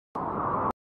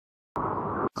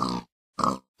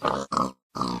Hello,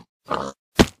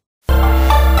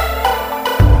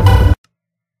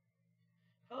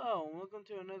 and welcome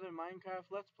to another Minecraft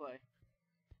Let's Play.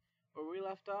 Where we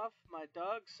left off, my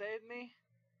dog saved me,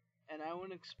 and I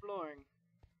went exploring.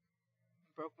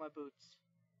 Broke my boots.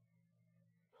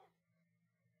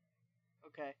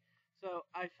 Okay, so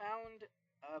I found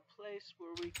a place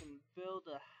where we can build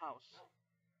a house.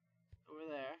 Over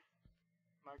there,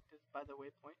 marked it by the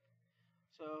waypoint.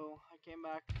 So I came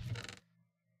back to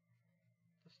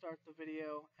start the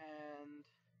video and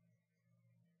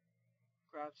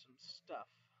grab some stuff.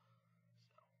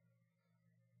 So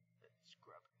let's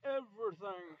grab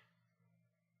everything.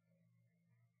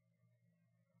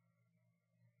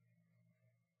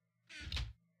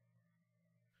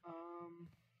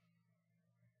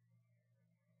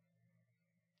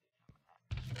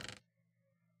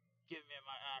 Give me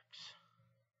my axe.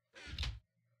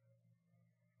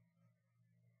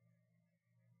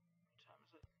 What time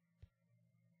is it?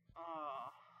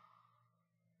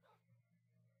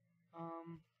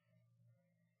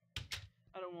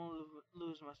 I don't want to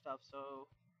lose my stuff, so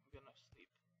I'm gonna sleep.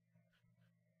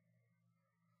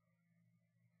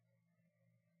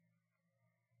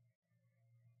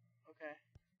 Okay.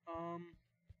 And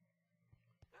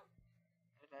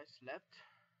I slept.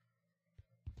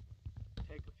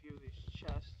 Take a few of these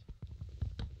chests.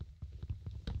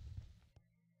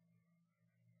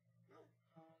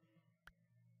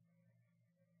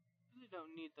 Really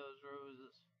don't need those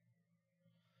roses.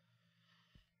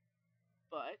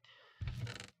 But,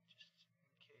 just in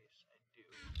case I do,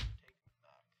 take them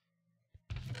back.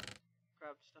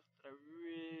 Grab stuff that I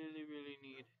really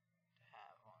need to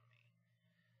have on me.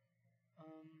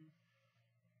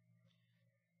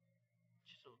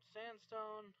 Chiseled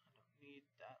sandstone. I don't need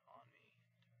that on me.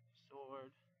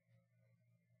 Sword.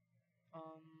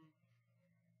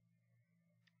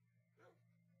 Let's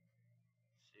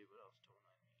see, what else don't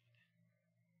I need?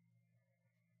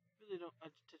 Really don't.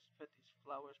 I just put these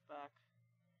flowers back.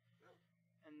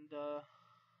 And,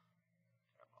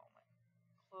 grab all my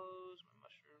clothes, my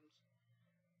mushrooms.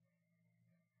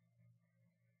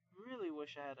 Really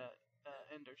wish I had a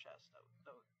ender chest.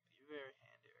 That would be very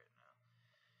handy right now.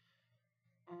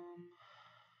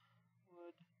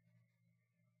 Wood.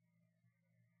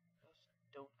 What else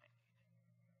don't I need?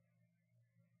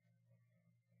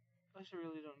 I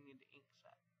really don't need the ink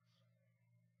sacs.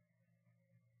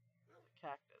 The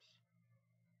cactus.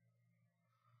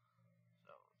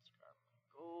 So let's grab my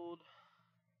gold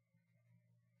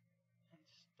and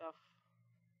stuff.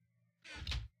 Do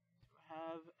I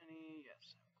have any?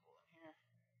 Yes, I have gold in here.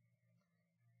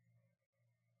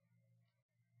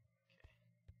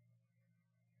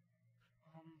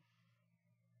 Okay.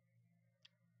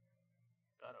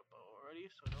 Got a bow already,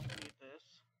 so I don't need this.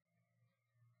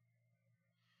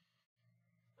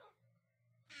 Let's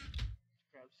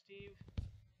grab Steve.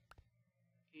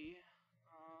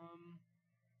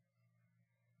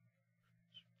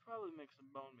 Should probably make some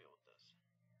bone meal with this.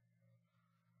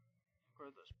 Grow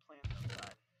those plants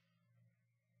outside.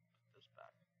 Put this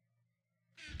back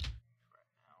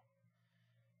right now.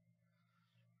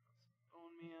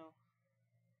 Bone meal.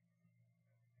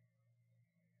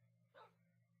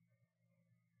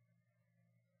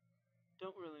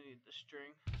 Don't really need the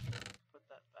string. Put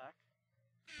that back.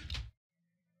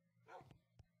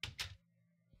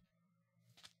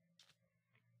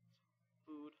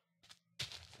 Food.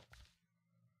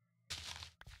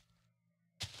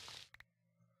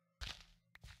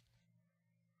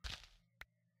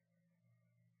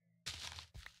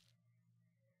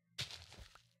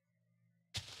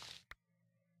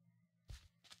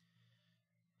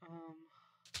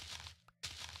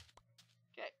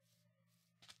 Okay.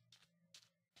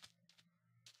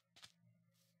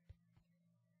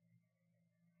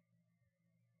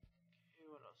 Okay,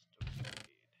 what else do we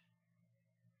need?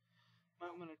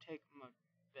 Might want to take my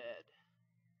bed.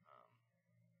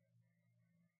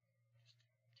 Just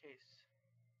in case.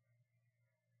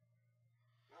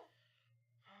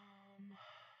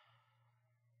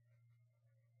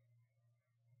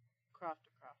 Craft a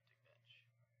crafting bench.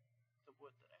 The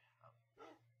wood that I have.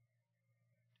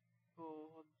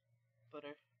 Gold,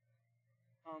 butter.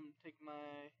 Take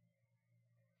my.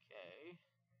 Okay.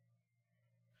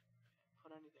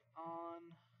 Put anything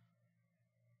on.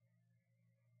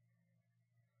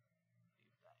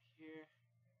 Leave that here.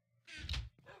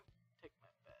 Take my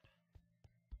bed.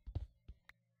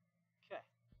 Okay.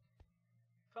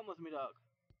 Come with me, dog.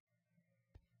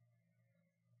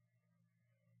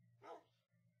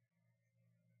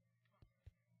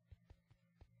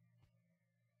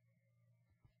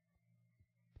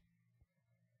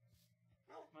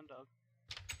 Come on, dog.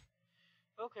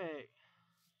 Okay.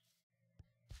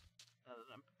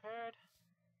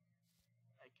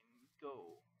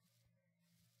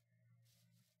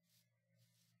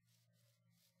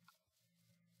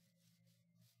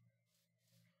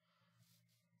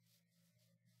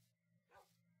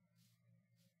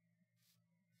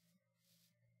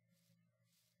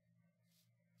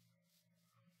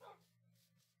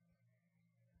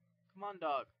 Come on,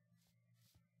 dog.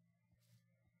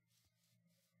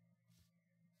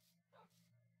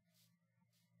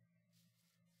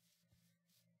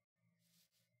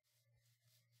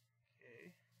 Okay,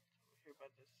 so we're here by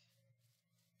this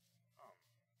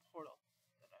portal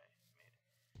that I made.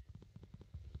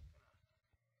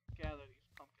 Gonna gather these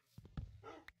pumpkins.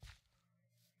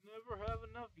 Never have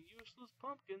enough useless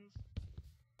pumpkins.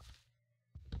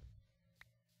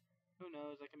 Who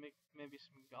knows? I can make maybe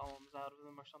some golems out of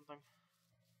them or something.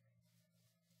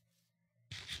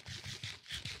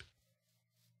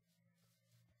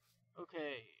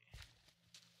 Okay.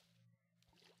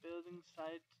 Building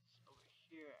site over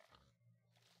here.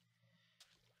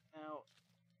 Now,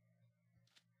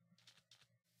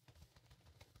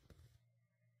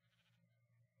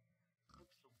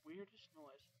 what's the weirdest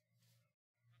noise?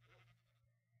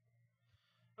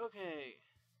 Okay.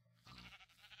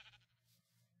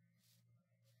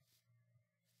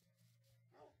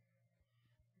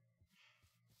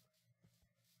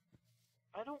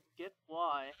 I don't get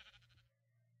why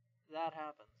that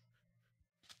happens.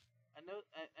 I know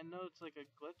it's like a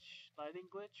glitch, lighting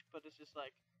glitch, but it's just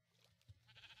like,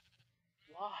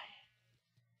 why?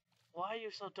 Why are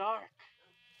you so dark?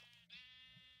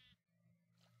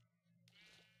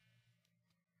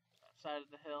 That side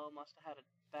of the hill must have had a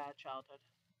bad childhood.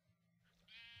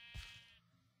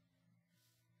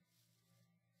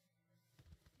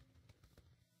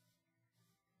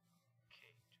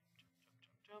 Okay,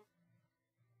 jump.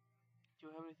 Do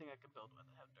you have anything I can build with?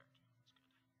 I have dirt. That's good.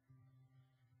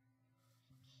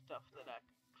 Some stuff that I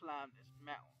can climb this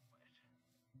mountain with.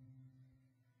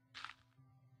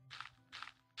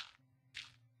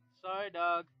 Sorry,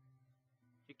 dog.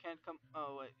 You can't come.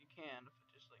 Oh wait, you can if you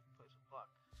just like place a block.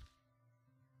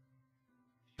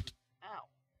 Ow.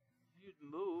 If you'd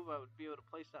move, I would be able to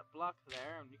place that block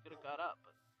there, and you could have got up.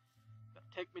 But you gotta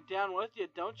take me down with you,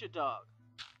 don't you, dog?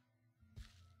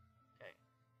 Okay.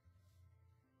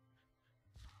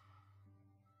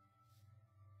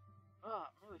 Oh,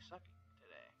 I'm really sucky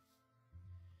today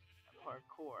at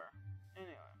parkour.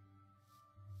 Anyway.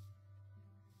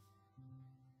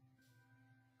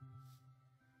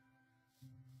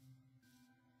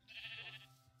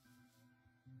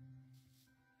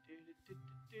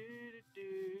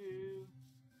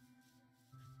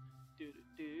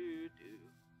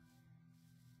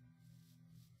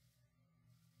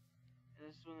 And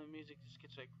this is when the music just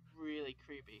gets like really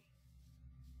creepy.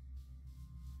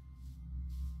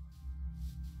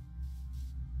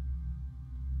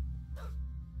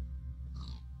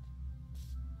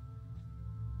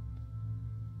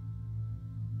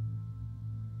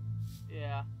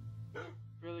 Yeah,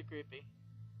 really creepy.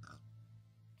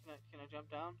 Can I jump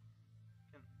down?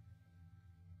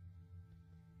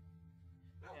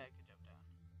 Yeah, I can jump down.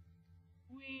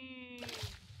 Whee!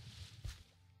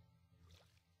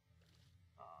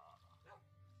 Aww.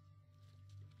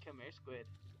 Come here, squid.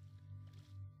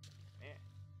 Come here.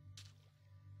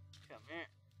 Come here.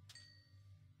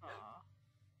 Aww.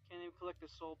 Can't even collect the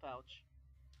soul pouch.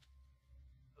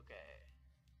 Okay.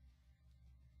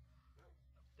 Up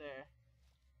there.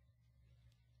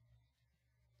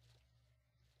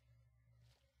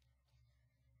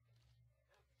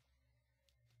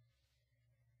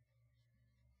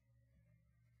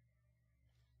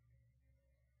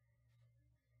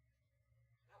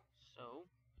 So.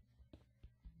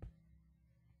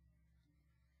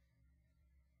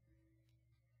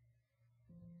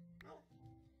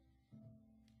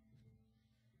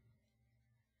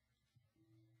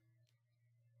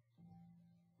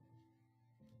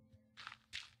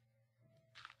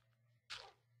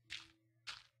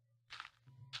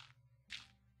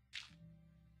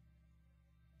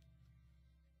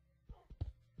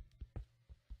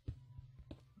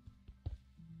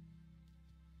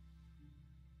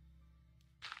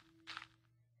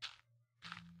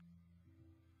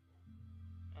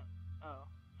 Oh.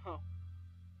 Oh.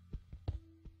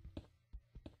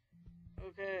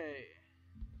 Okay.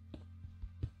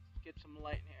 Let's get some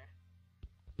light in here.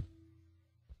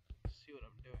 Let's see what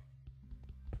I'm doing.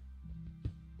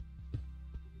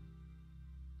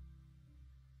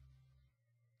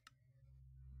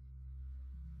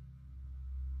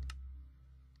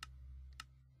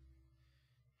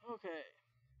 Okay.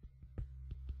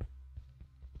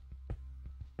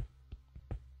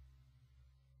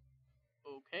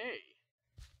 Okay.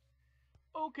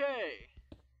 Okay.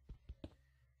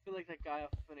 I feel like that guy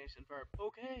off the Phoenician verb.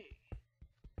 Okay.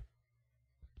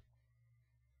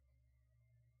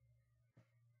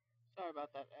 Sorry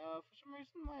about that. For some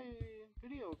reason my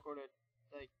video recorder,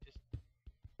 like, just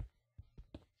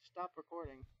stopped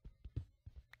recording.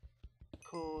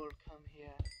 Cool, come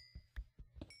here.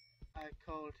 I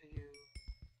call to you.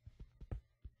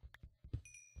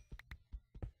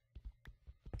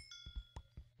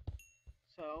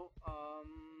 So,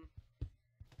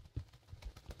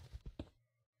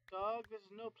 dog,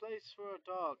 there's no place for a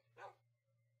dog.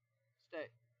 Stay.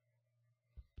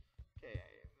 Okay,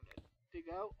 I'm gonna dig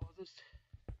out all this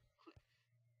cliff.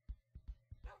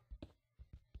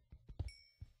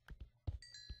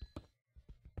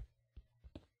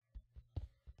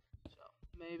 So,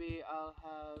 maybe I'll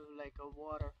have like a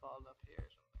waterfall up here or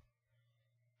something.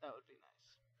 That would be nice.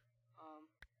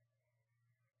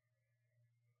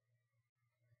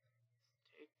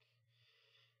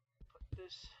 Put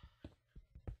this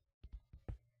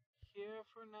here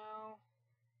for now.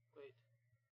 Wait,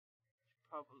 should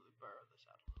probably burrow this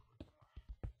out a little bit more.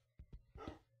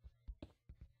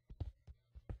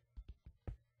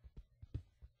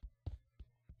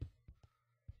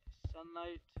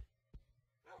 Sunlight.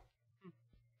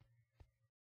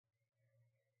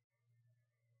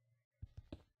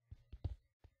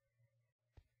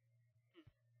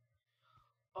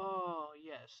 Oh,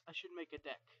 yes, I should make a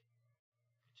deck.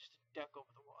 Just a deck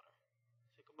over the water.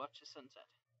 So you can watch the sunset.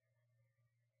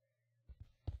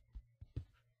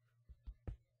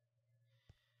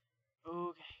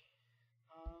 Okay.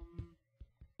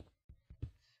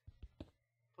 Let's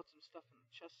put some stuff in the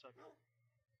chest so I can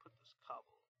put this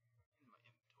cobble in my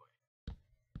inventory.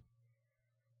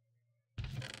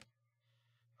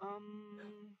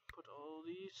 Put all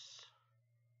these.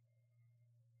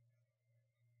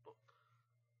 Book.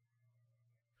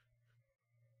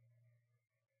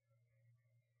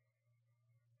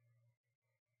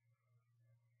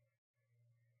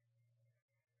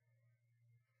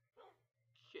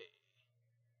 Okay.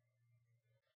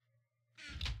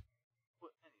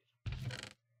 What?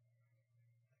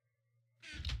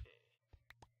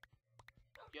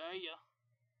 Okay. Yeah.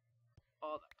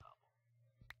 All that cobble.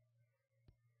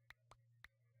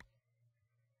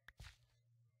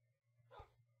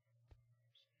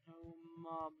 No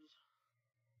mobs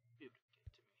be able to get to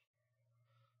me.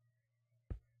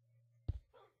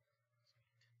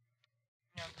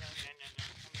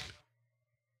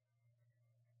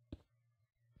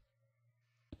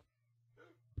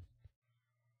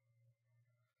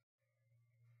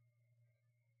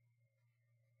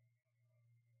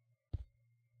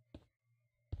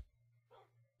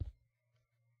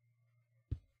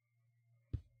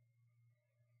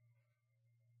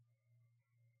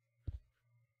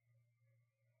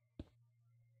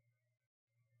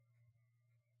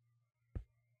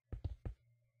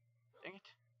 Dang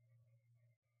it.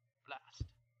 Blast.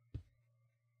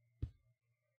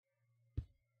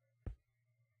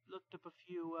 Looked up a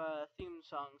few theme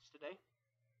songs today.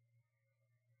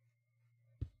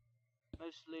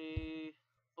 Mostly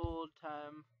old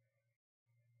time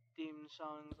theme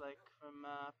songs like from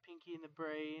Pinky and the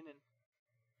Brain and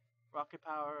Rocket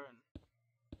Power and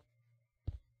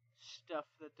stuff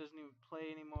that doesn't even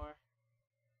play anymore.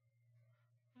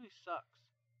 It really sucks.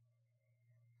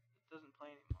 It doesn't play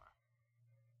anymore.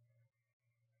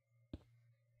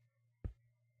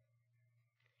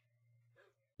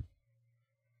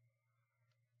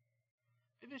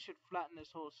 Maybe I should flatten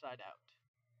this whole side out.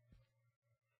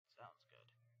 Sounds good.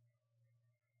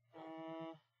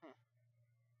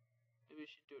 Maybe I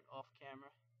should do it off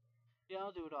camera. Yeah,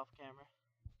 I'll do it off camera.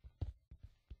 I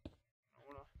don't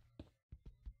wanna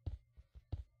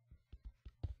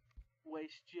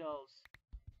waste y'all's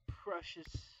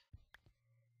precious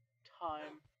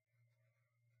time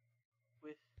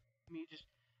with me just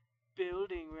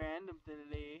building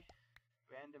randomly.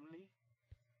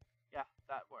 Yeah,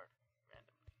 that word.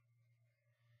 Randomly.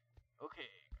 Okay,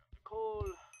 grab the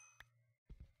coal.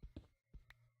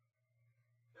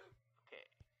 Okay.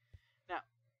 Now,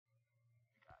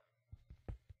 got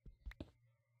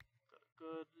a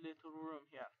good little room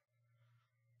here.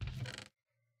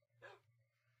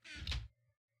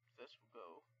 This will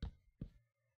go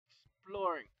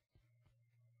exploring.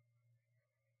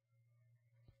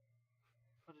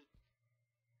 What is it?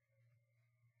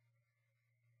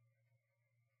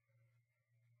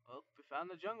 Well, we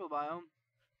found the jungle biome.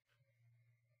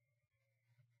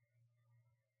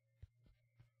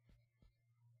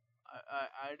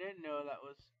 I didn't know that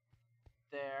was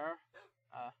there.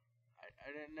 I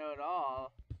didn't know at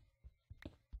all.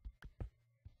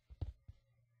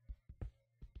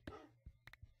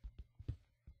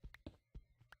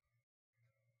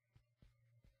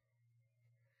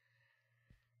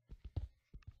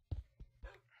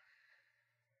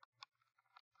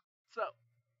 So,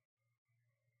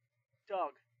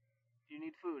 dog, do you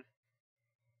need food?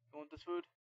 You want this food?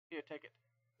 Here, take it.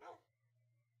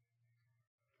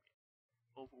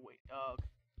 Overweight dog.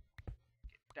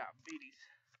 diabetes.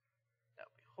 That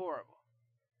would be horrible.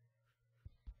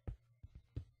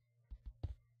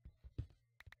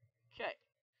 Okay,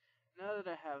 now that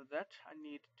I have that, I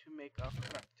need to make a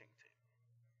crafting table.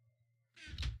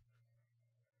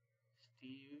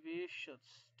 Stevie should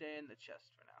stay in the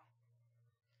chest for now.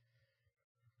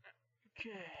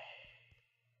 Okay.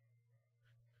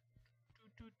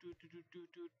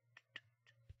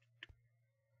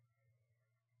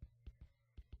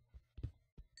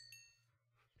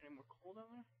 Any more coal down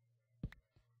there?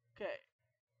 Okay.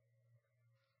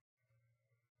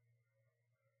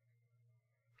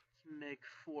 Let's make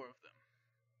 4 of them.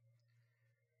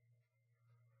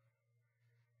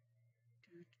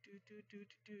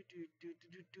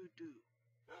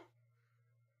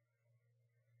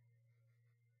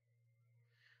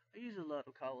 I use a lot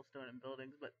of cobblestone in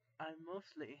buildings, but I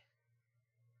mostly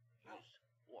use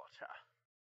water.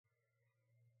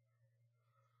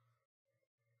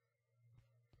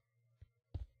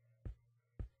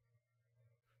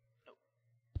 Nope.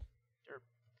 Derp.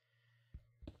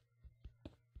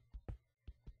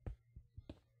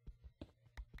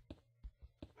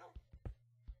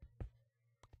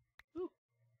 Ooh,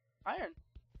 iron.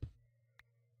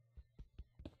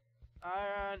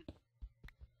 Iron.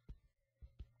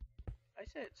 I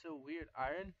say it's so weird,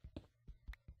 iron.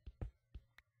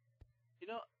 You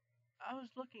know, I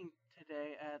was looking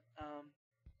today at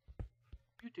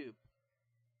YouTube.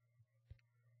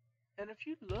 And if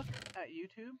you look at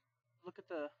YouTube, look at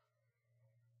the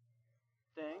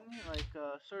thing, like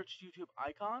search YouTube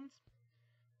icons,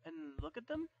 and look at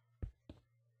them,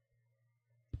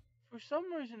 for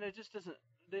some reason it just doesn't,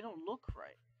 they don't look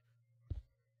right.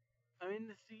 I mean,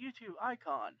 it's the YouTube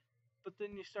icon, but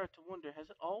then you start to wonder, has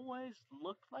it always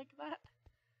looked like that?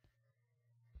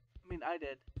 I mean, I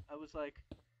did. I was like,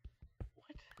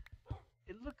 what?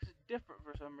 It looks different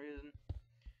for some reason.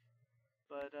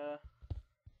 But,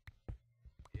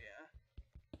 yeah.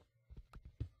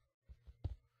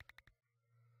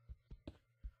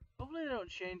 Hopefully they don't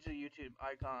change the YouTube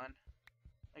icon.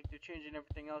 Like, they're changing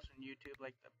everything else on YouTube,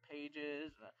 like the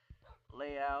pages, the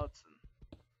layouts, and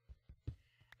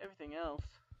everything else.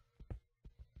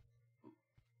 Ooh,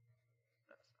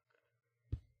 that's not good.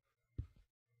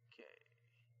 Okay.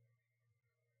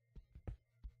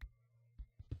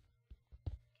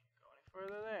 Can't go any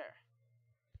further there.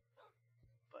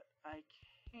 But I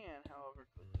can, however,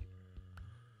 go deeper.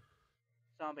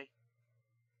 Zombie.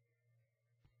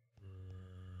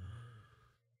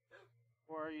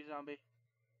 Where are you, zombie?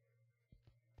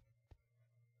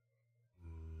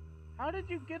 How did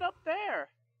you get up there?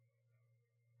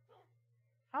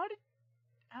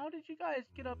 How did you guys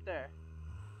get up there?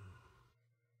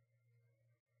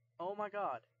 Oh my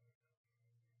god.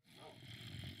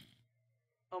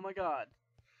 Oh my god.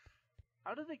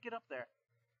 How did they get up there?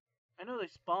 I know they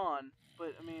spawn,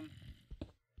 but I mean,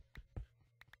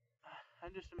 I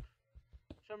just am,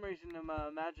 for some reason I'm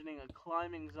imagining a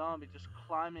climbing zombie just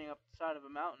climbing up the side of a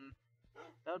mountain.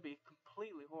 That would be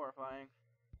completely horrifying.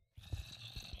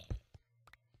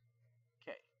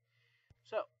 Okay,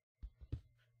 so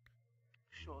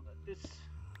sure that this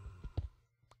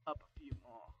up a few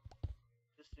more,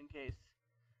 just in case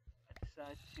I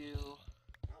decide to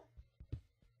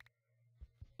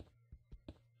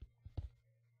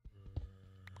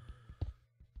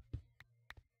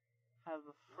have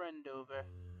a friend over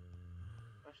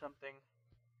or something.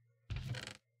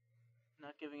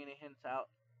 Not giving any hints out.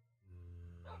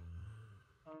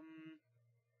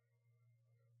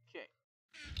 Okay.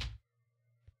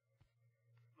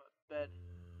 Bed.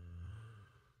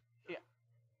 Here.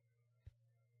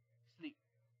 Sleep.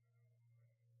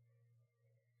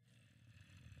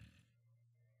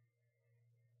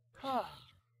 Ha.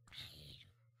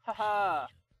 Ha ha.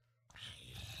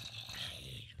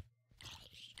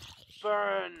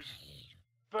 Burn.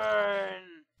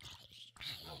 Burn.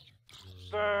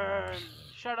 Burn.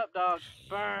 Shut up, dog.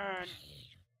 Burn.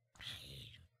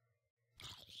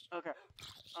 Okay.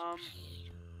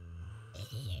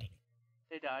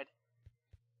 They died.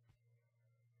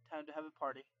 Time to have a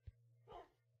party.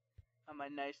 On my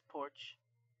nice porch.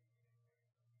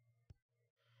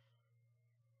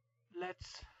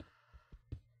 Let's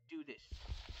do this.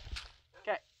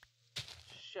 Okay.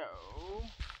 So...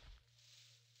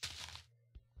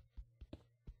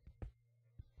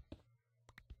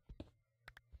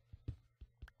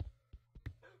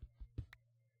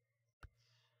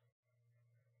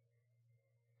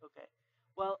 Okay.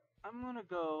 Well, I'm gonna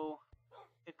go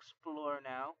explore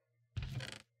now.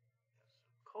 Some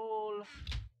coal.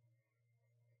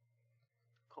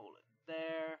 Coal in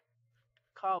there.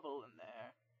 Cobble in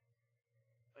there.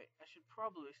 Wait, I should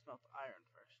probably smelt iron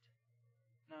first.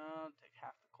 No, take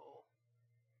half the coal.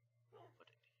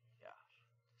 Put it, yeah,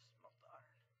 smelt the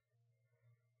iron.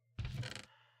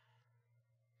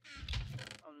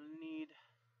 I'll need a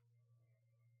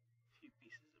few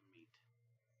pieces of meat.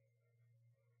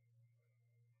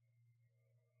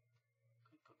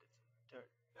 Go get some dirt.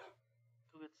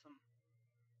 Go get some.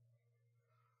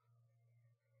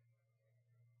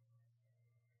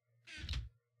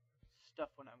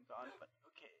 Stuff when I'm gone, but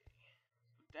okay.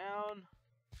 Go down.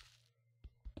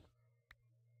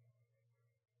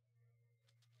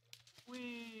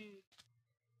 Whee!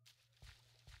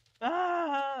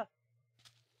 Ah!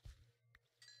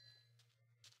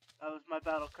 That was my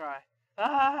battle cry.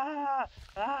 Ah!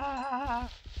 Ah!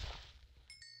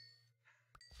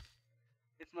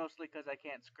 It's mostly because I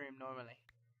can't scream normally.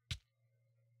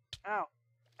 Ow!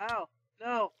 Ow!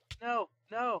 No! No!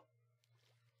 No!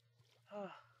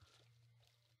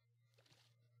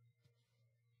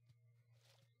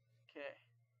 Okay.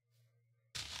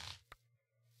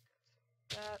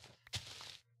 That.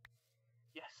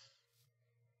 Yes.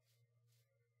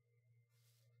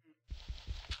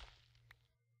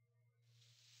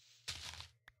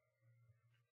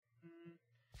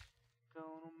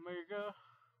 Gonna make a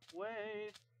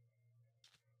way.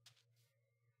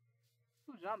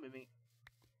 Ooh, zombie meat.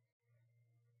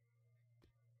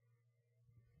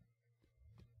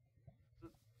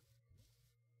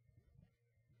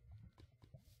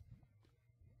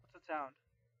 What's the sound?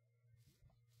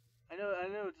 I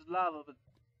know it's lava, but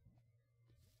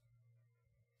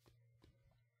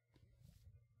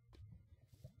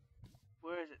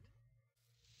where is it?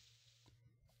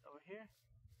 Over here?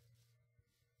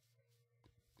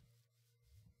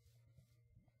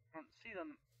 I don't see the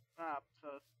map, so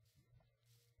it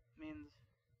means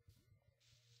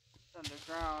it's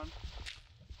underground.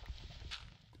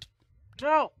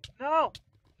 No! No!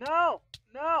 No!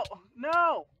 No!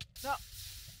 No! No!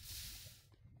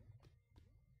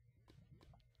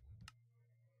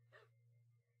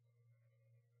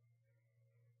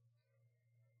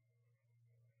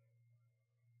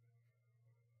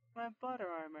 My butter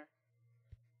armor.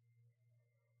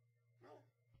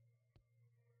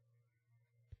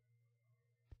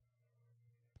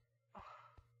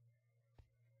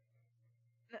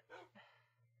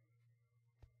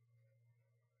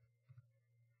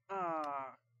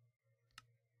 Ah.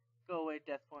 Go away,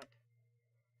 Death Point.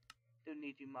 Don't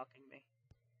need you mocking me.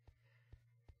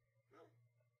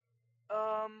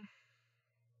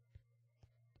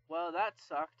 Well, that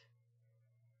sucked.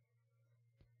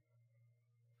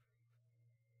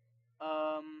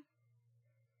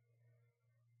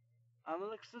 I'm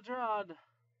Drawde.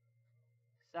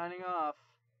 Signing off.